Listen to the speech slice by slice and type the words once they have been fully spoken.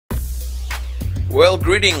Well,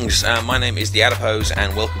 greetings, my name is TheAdipose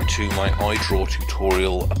and welcome to my iDraw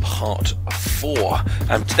tutorial part 4.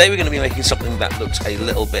 Today we're going to be making something that looks a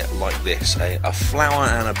little bit like this, a flower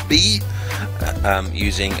and a bee,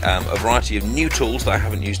 using a variety of new tools that I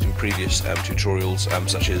haven't used in previous tutorials,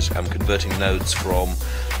 such as converting nodes from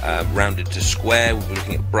rounded to square. We'll be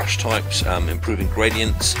looking at brush types, improving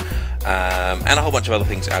gradients, and a whole bunch of other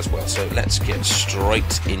things as well. So let's get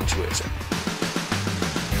straight into it.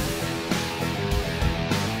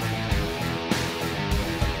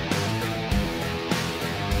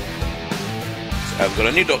 We've got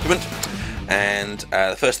a new document, and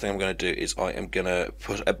the first thing I'm going to do is I am going to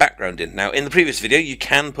put a background in. Now, in the previous video, you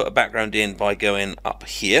can put a background in by going up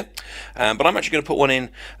here, but I'm actually going to put one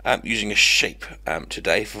in using a shape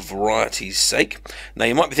today for variety's sake. Now,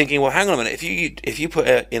 you might be thinking, well, hang on a minute, if you put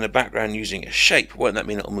in a background using a shape, won't that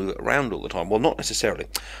mean it'll move it around all the time? Well, not necessarily.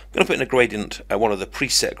 I'm going to put in a gradient, one of the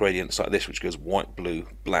preset gradients like this, which goes white, blue,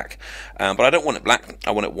 black. But I don't want it black,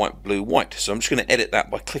 I want it white, blue, white. So I'm just going to edit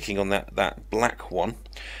that by clicking on that black one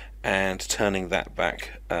and turning that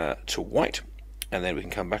back to white, and then we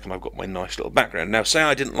can come back and I've got my nice little background. Now, say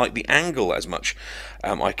I didn't like the angle as much,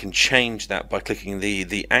 I can change that by clicking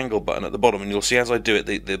the angle button at the bottom, and you'll see as I do it,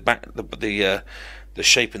 the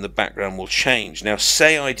shape in the background will change. Now,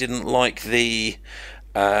 say I didn't like the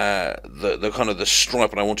kind of the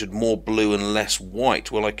stripe and I wanted more blue and less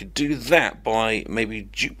white. Well, I could do that by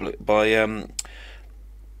maybe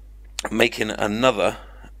making another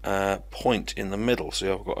point in the middle.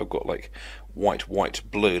 So I've got like white,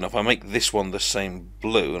 blue. And if I make this one the same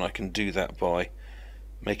blue, and I can do that by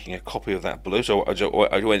making a copy of that blue. So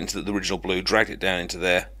I went into the original blue, dragged it down into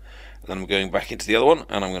there, and then I'm going back into the other one,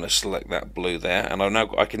 and I'm going to select that blue there, and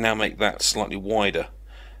I can now make that slightly wider,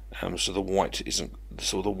 so the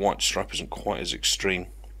white stripe isn't quite as extreme.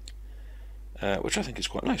 Which I think is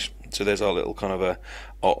quite nice. So there's our little kind of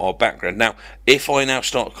our background. Now, if I now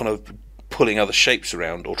start kind of pulling other shapes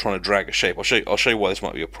around or trying to drag a shape, I'll show you why this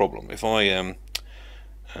might be a problem. If I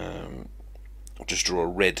just draw a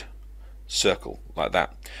red circle like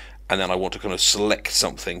that, and then I want to kind of select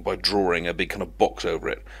something by drawing a big kind of box over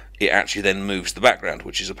it, it actually then moves the background,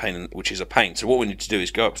 which is a pain. So what we need to do is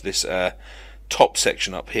go up to this top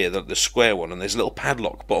section up here, the square one, and there's a little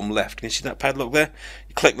padlock bottom left. Can you see that padlock there?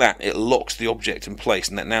 You click that, it locks the object in place,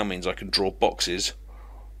 and that now means I can draw boxes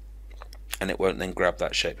and it won't then grab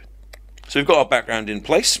that shape. So we've got our background in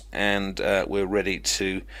place, and we're ready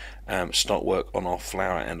to start work on our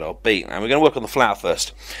flower and our bee. And we're going to work on the flower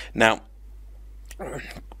first. Now,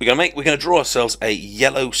 we're going to draw ourselves a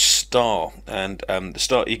yellow star, and the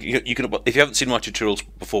star. You can, if you haven't seen my tutorials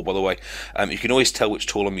before, by the way, you can always tell which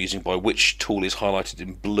tool I'm using by which tool is highlighted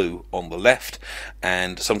in blue on the left,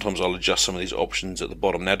 and sometimes I'll adjust some of these options at the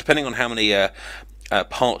bottom. Now, depending on how many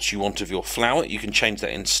parts you want of your flower, you can change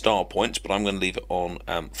that in star points, but I'm going to leave it on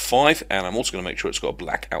 5, and I'm also going to make sure it's got a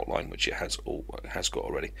black outline, which it has got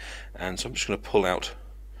already. And so I'm just going to pull out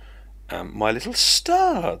my little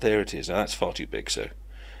star. There it is. Now that's far too big, so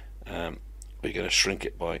we're going to shrink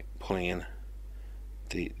it by pulling in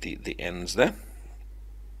the ends there.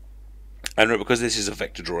 And remember, because this is a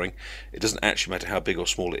vector drawing, it doesn't actually matter how big or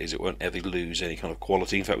small it is, it won't ever lose any kind of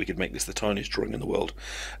quality. In fact, we could make this the tiniest drawing in the world,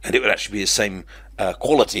 and it would actually be the same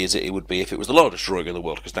quality as it would be if it was the largest drawing in the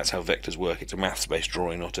world, because that's how vectors work. It's a maths-based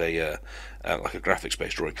drawing, not a like a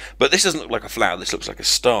graphics-based drawing. But this doesn't look like a flower, this looks like a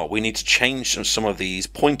star. We need to change some of these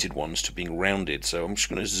pointed ones to being rounded, so I'm just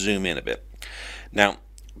going to zoom in a bit. Now,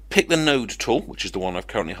 pick the node tool, which is the one I've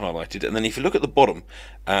currently highlighted, and then if you look at the bottom,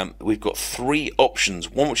 we've got 3 options,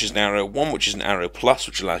 one which is an arrow, one which is an arrow plus,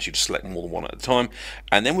 which allows you to select more than one at a time,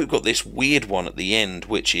 and then we've got this weird one at the end,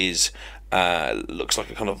 which is looks like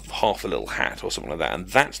a kind of half a little hat or something like that, and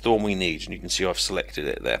that's the one we need, and you can see I've selected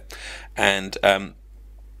it there. And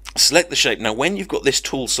select the shape. Now, when you've got this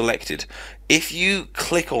tool selected, if you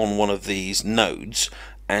click on one of these nodes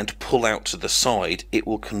and pull out to the side, it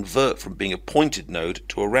will convert from being a pointed node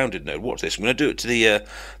to a rounded node. Watch this. I'm going to do it to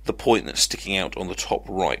the point that's sticking out on the top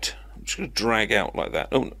right. I'm just going to drag out like that.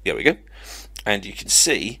 Oh, there we go. And you can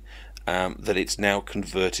see that it's now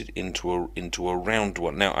converted into a round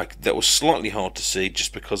one. Now, that was slightly hard to see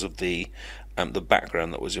just because of the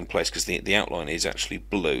background that was in place, because the outline is actually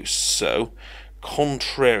blue. So,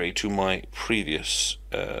 contrary to my previous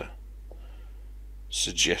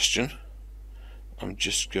suggestion, I'm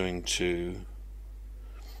just going to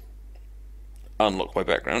unlock my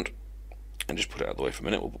background and just put it out of the way for a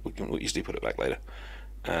minute. We'll easily put it back later.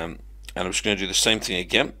 And I'm just going to do the same thing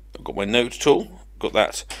again. I've got my node tool, got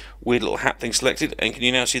that weird little hat thing selected, and can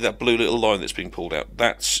you now see that blue little line that's being pulled out?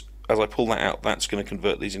 That's, as I pull that out, that's going to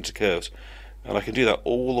convert these into curves. And I can do that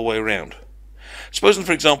all the way around. Supposing,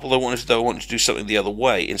 for example, I wanted to do something the other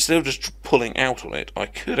way. Instead of just pulling out on it, I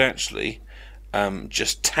could actually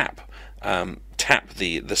just tap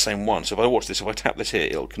the same one. So if I watch this, if I tap this here,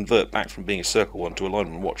 it'll convert back from being a circle one to a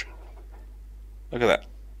line one. Watch. Look at that.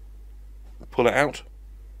 Pull it out,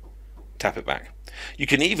 tap it back. You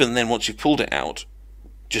can even then, once you've pulled it out,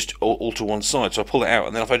 just alter one side. So I pull it out,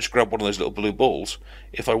 and then if I just grab one of those little blue balls,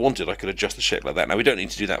 if I wanted, I could adjust the shape like that. Now, we don't need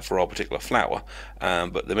to do that for our particular flower,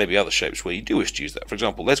 but there may be other shapes where you do wish to use that. For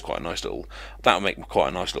example, there's quite a nice little, that would make quite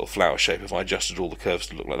a nice little flower shape if I adjusted all the curves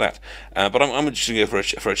to look like that. But I'm just going to go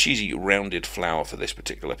for a cheesy rounded flower for this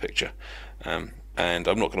particular picture. And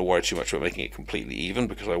I'm not going to worry too much about making it completely even,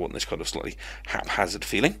 because I want this kind of slightly haphazard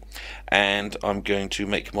feeling. And I'm going to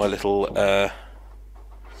make my little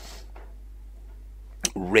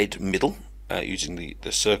red middle using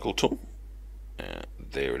the circle tool.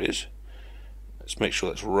 There it is. Let's make sure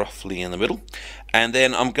that's roughly in the middle. And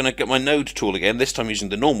then I'm going to get my node tool again, this time using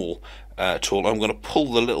the normal tool. I'm going to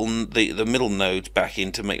pull the middle nodes back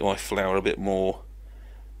in to make my flower a bit more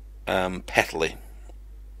petally.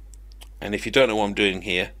 And if you don't know what I'm doing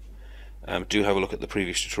here, do have a look at the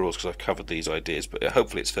previous tutorials, because I've covered these ideas, but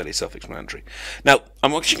hopefully it's fairly self-explanatory. Now,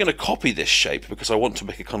 I'm actually going to copy this shape because I want to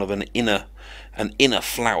make a kind of an inner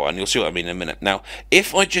flower, and you'll see what I mean in a minute. Now,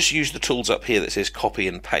 if I just use the tools up here that says copy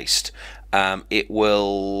and paste, it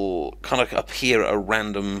will kind of appear at a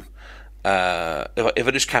random. If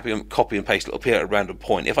I just copy and paste, it'll appear at a random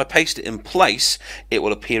point. If I paste it in place, it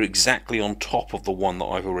will appear exactly on top of the one that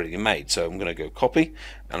I've already made. So I'm going to go copy,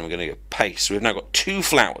 and I'm going to go paste. So we've now got two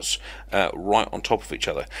flowers right on top of each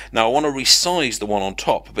other. Now I want to resize the one on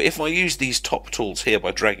top, but if I use these top tools here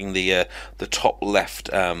by dragging the top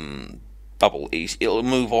left bubble, it'll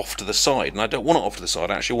move off to the side, and I don't want it off to the side.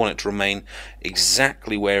 I actually want it to remain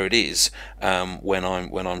exactly where it is when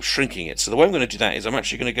I'm shrinking it. So the way I'm going to do that is I'm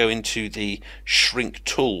actually going to go into the shrink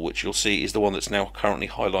tool, which you'll see is the one that's now currently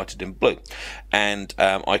highlighted in blue, and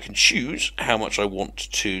I can choose how much I want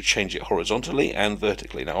to change it horizontally and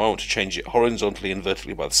vertically. Now I want to change it horizontally and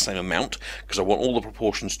vertically by the same amount, because I want all the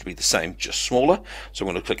proportions to be the same, just smaller. So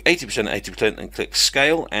I'm going to click 80%, 80%, and click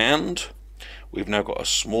scale, and we've now got a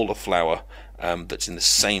smaller flower that's in the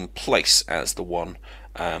same place as the one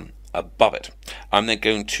above it. I'm then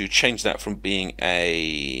going to change that from being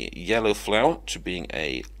a yellow flower to being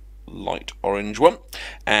a light orange one,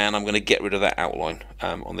 and I'm going to get rid of that outline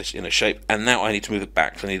on this inner shape. And now I need to move it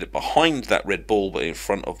back. So I need it behind that red ball but in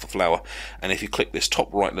front of the flower. And if you click this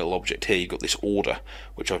top right little object here, you've got this order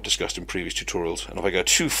which I've discussed in previous tutorials, and if I go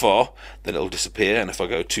too far then it'll disappear, and if I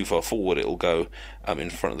go too far forward it'll go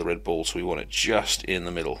in front of the red ball. So we want it just in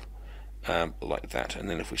the middle, like that. And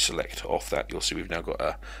then if we select off that, you'll see we've now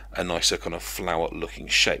got a nicer kind of flower looking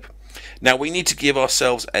shape. Now we need to give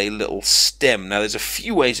ourselves a little stem. Now there's a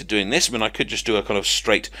few ways of doing this. I mean, I could just do a kind of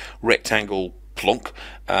straight rectangle plonk,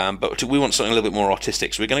 but we want something a little bit more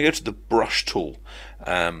artistic, so we're going to go to the brush tool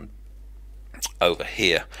over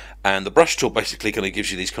here, and the brush tool basically kind of gives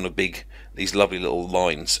you these kind of these lovely little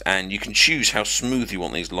lines, and you can choose how smooth you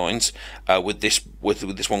want these lines with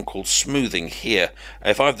this one called smoothing here.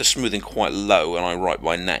 If I have the smoothing quite low and I write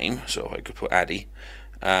my name, so I could put Addy,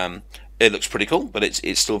 it looks pretty cool, but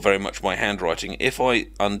it's still very much my handwriting. If I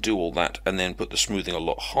undo all that and then put the smoothing a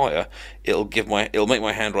lot higher, it'll make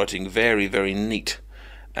my handwriting very, very neat,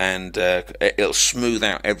 and it'll smooth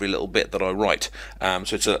out every little bit that I write.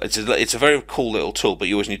 So it's a very cool little tool, but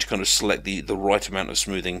you always need to kind of select the right amount of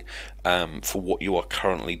smoothing for what you are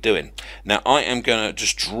currently doing. Now I am going to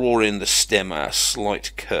just draw in the stem at a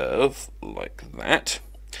slight curve like that,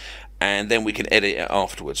 and then we can edit it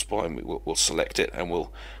afterwards. We'll select it and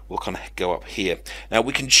we'll kind of go up here. Now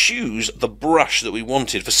we can choose the brush that we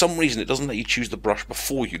wanted. For some reason it doesn't let you choose the brush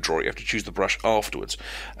before you draw it. You have to choose the brush afterwards,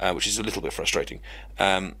 which is a little bit frustrating.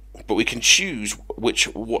 But we can choose what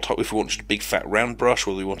type, if we want a big fat round brush,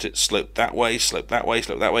 or we want it sloped that way, sloped that way,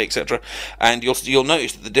 sloped that way, etc. And you'll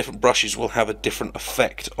notice that the different brushes will have a different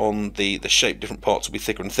effect on the shape. Different parts will be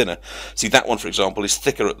thicker and thinner. See, that one, for example, is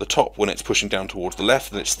thicker at the top when it's pushing down towards the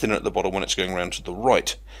left, and it's thinner at the bottom when it's going around to the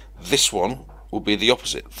right. This one will be the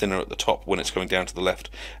opposite, thinner at the top when it's going down to the left,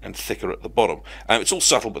 and thicker at the bottom. It's all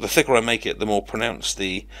subtle, but the thicker I make it, the more pronounced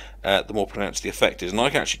the effect is. And I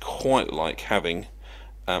actually quite like having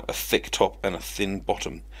a thick top and a thin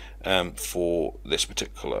bottom for this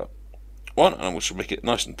particular one, and we should make it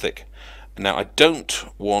nice and thick. Now I don't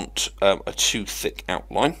want a too thick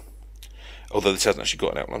outline, although this hasn't actually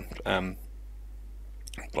got an outline.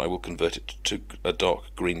 But I will convert it to a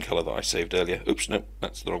dark green colour that I saved earlier. Oops, no,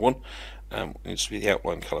 that's the wrong one. It needs to be the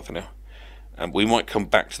outline colour for now. We might come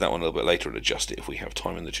back to that one a little bit later and adjust it if we have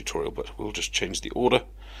time in the tutorial, but we'll just change the order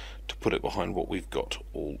to put it behind what we've got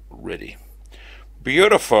already.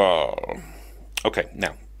 Beautiful. Okay,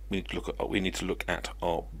 now we need to look at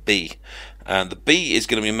our B. The B is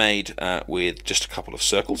going to be made with just a couple of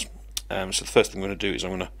circles. So the first thing I'm going to do is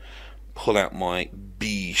I'm going to pull out my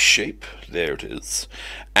B shape. There it is.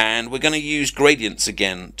 And we're going to use gradients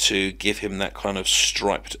again to give him that kind of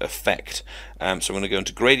striped effect. So I'm going to go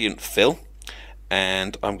into gradient fill,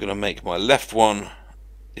 and I'm going to make my left one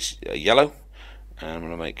yellow, and I'm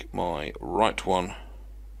going to make my right one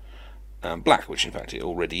black, which in fact it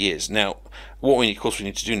already is. Now what we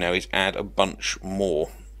need to do now is add a bunch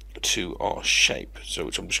more to our shape, so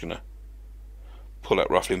which I'm just going to pull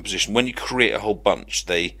out roughly in position. When you create a whole bunch,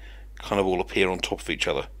 they kind of all appear on top of each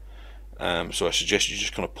other, so I suggest you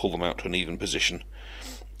just kind of pull them out to an even position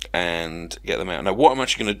and get them out. Now what I'm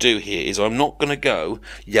actually going to do here is I'm not going to go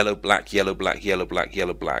yellow, black, yellow, black, yellow, black,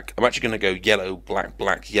 yellow, black. I'm actually going to go yellow, black,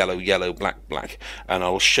 black, yellow, yellow, black, black, and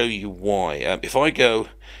I'll show you why. If I go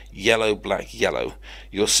yellow, black, yellow,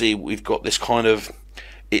 you'll see we've got this kind of,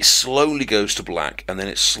 it slowly goes to black and then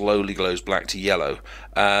it slowly goes black to yellow,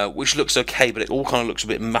 which looks okay, but it all kind of looks a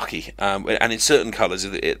bit mucky, and in certain colours,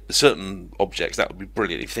 certain objects, that would be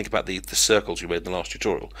brilliant. If you think about the circles you made in the last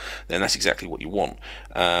tutorial, then that's exactly what you want,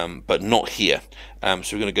 but not here. So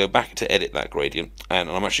we're going to go back to edit that gradient, and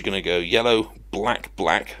I'm actually going to go yellow, black,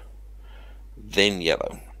 black, then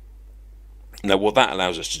yellow. Now what that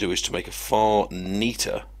allows us to do is to make a far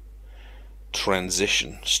neater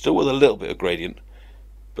transition, still with a little bit of gradient,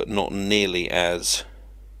 but not nearly as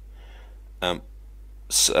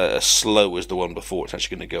slow as the one before. It's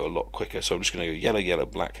actually going to go a lot quicker. So I'm just going to go yellow, yellow,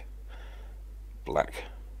 black, black.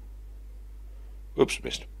 Oops,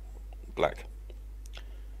 missed. Black.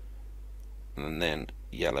 And then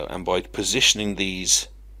yellow. And by positioning these,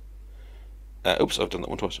 oops, I've done that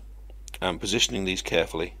one twice. Positioning these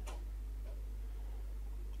carefully,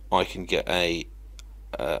 I can get the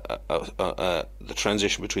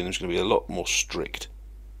transition between them is going to be a lot more strict.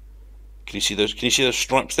 Can you see those? Can you see those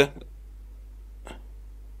stripes there?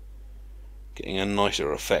 Getting a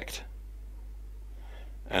nicer effect,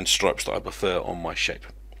 and stripes that I prefer on my shape,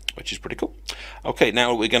 which is pretty cool. Okay,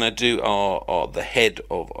 now we're going to do the head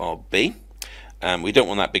of our B. We don't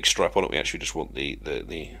want that big stripe on it. We actually just want the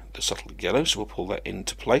subtle yellow. So we'll pull that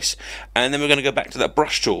into place, and then we're going to go back to that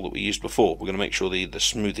brush tool that we used before. We're going to make sure the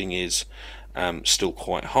smoothing is still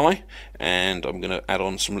quite high, and I'm going to add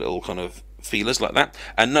on some little kind of feelers like that.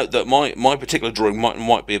 And note that my particular drawing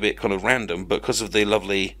might be a bit kind of random, but because of the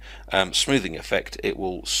lovely smoothing effect, it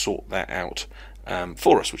will sort that out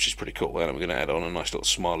for us, which is pretty cool. And we're going to add on a nice little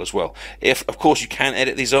smile as well. Of course, you can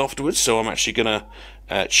edit these afterwards, so I'm actually going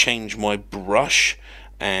to change my brush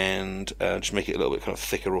and just make it a little bit kind of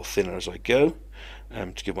thicker or thinner as I go,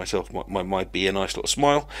 to give myself my B a nice little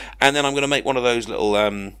smile. And then I'm going to make one of those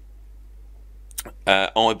little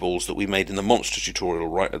eyeballs that we made in the monster tutorial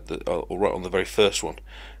right on the very first one.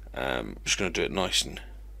 I'm just going to do it nice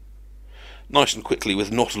and quickly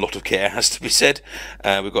with not a lot of care, has to be said.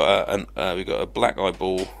 We've got a black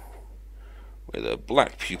eyeball with a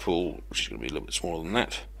black pupil, which is going to be a little bit smaller than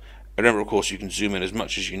that. Remember, of course, you can zoom in as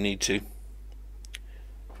much as you need to.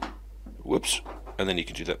 Whoops. And then you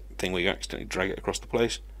can do that thing where you accidentally drag it across the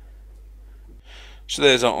place. So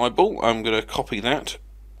there's our eyeball. I'm going to copy that,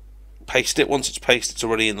 paste it. Once it's pasted, it's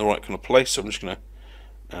already in the right kind of place, so I'm just going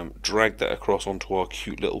to drag that across onto our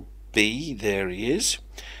cute little B. There he is.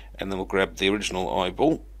 And then we'll grab the original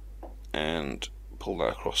eyeball and pull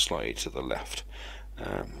that across slightly to the left.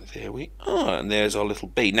 There we are, and there's our little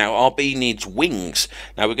B. Now our B needs wings.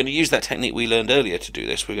 Now we're going to use that technique we learned earlier to do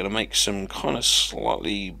this. We're going to make some kind of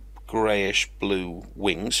slightly greyish blue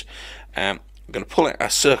wings. I'm going to pull a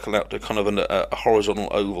circle out to kind of a horizontal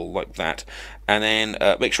oval like that, and then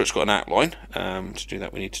make sure it's got an outline. To do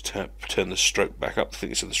that, we need to turn the stroke back up, the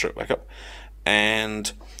thickness of the stroke back up,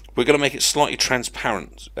 and we're going to make it slightly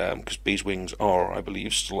transparent, because B's wings are, I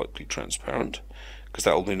believe, slightly transparent, because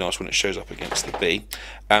that will be nice when it shows up against the B.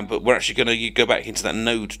 But we're actually going to go back into that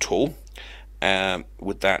node tool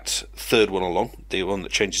with that third one along, the one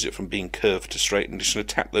that changes it from being curved to straight, and just going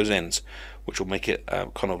to tap those ends, which will make it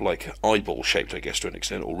kind of like eyeball shaped, I guess, to an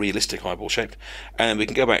extent, or realistic eyeball shaped. And we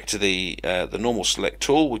can go back to the normal select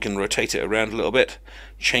tool. We can rotate it around a little bit,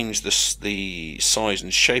 change the size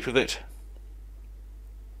and shape of it.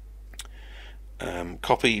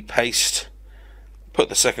 Copy, paste, put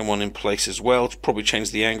the second one in place as well. Probably change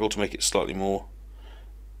the angle to make it slightly more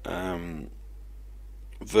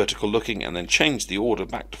vertical looking, and then change the order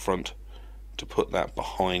back to front to put that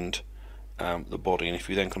behind the body. And if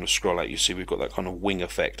you then kind of scroll out, you see we've got that kind of wing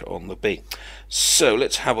effect on the B. So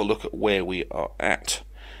let's have a look at where we are at.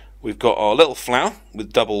 We've got our little flower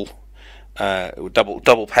with double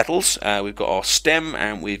double petals. We've got our stem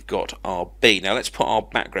and we've got our bee. Now let's put our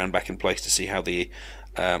background back in place to see how the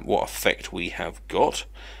what effect we have got.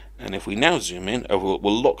 And if we now zoom in,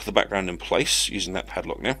 we'll lock the background in place using that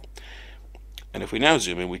padlock now. And if we now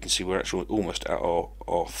zoom in, we can see we're actually almost at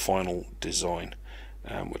our final design,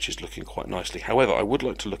 which is looking quite nicely. However, I would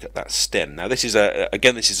like to look at that stem. Now this is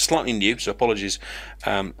again, this is slightly new, so apologies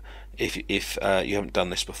if you haven't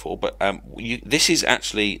done this before, but this is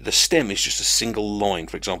actually, the stem is just a single line.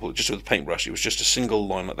 For example, just with a paintbrush, it was just a single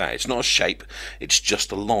line like that. It's not a shape, it's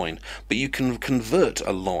just a line, but you can convert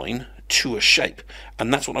a line to a shape,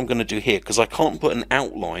 and that's what I'm going to do here, because I can't put an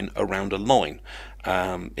outline around a line.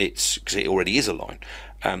 It's because it already is a line.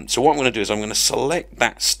 So what I'm going to do is I'm going to select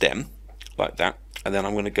that stem like that, and then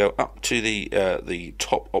I'm going to go up to the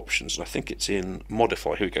top options, and I think it's in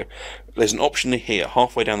modify. Here we go. There's an option here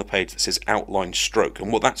halfway down the page that says outline stroke,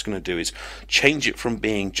 and what that's going to do is change it from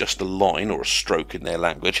being just a line or a stroke in their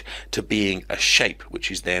language to being a shape,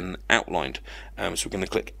 which is then outlined. So we're going to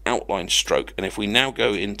click outline stroke, and if we now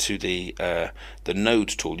go into the node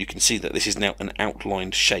tool, you can see that this is now an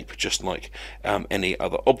outlined shape, just like any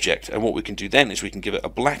other object. And what we can do then is we can give it a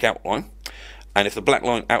black outline. And if the black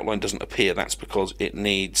outline doesn't appear, that's because it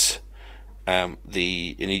needs you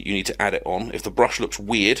need to add it on. If the brush looks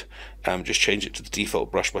weird, just change it to the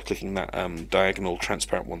default brush by clicking that diagonal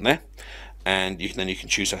transparent one there, and then you can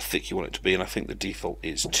choose how thick you want it to be. And I think the default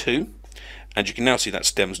is 2. And you can now see that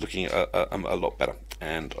stem's looking a lot better.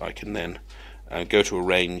 And I can then go to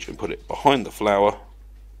arrange and put it behind the flower,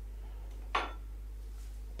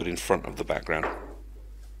 but in front of the background.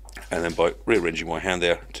 And then by rearranging my hand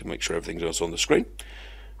there to make sure everything goes on the screen,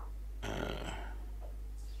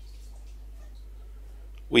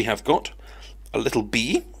 we have got a little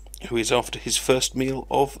bee who is after his first meal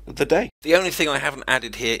of the day. The only thing I haven't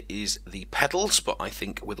added here is the petals, but I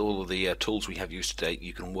think with all of the tools we have used today,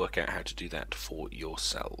 you can work out how to do that for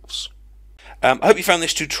yourselves. I hope you found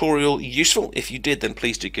this tutorial useful. If you did, then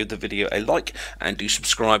please do give the video a like, and do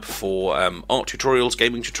subscribe for art tutorials,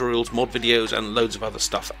 gaming tutorials, mod videos, and loads of other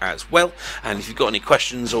stuff as well. And if you've got any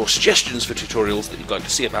questions or suggestions for tutorials that you'd like to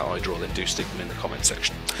see about iDraw, then do stick them in the comment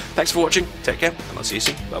section. Thanks for watching, take care, and I'll see you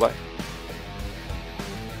soon. Bye bye.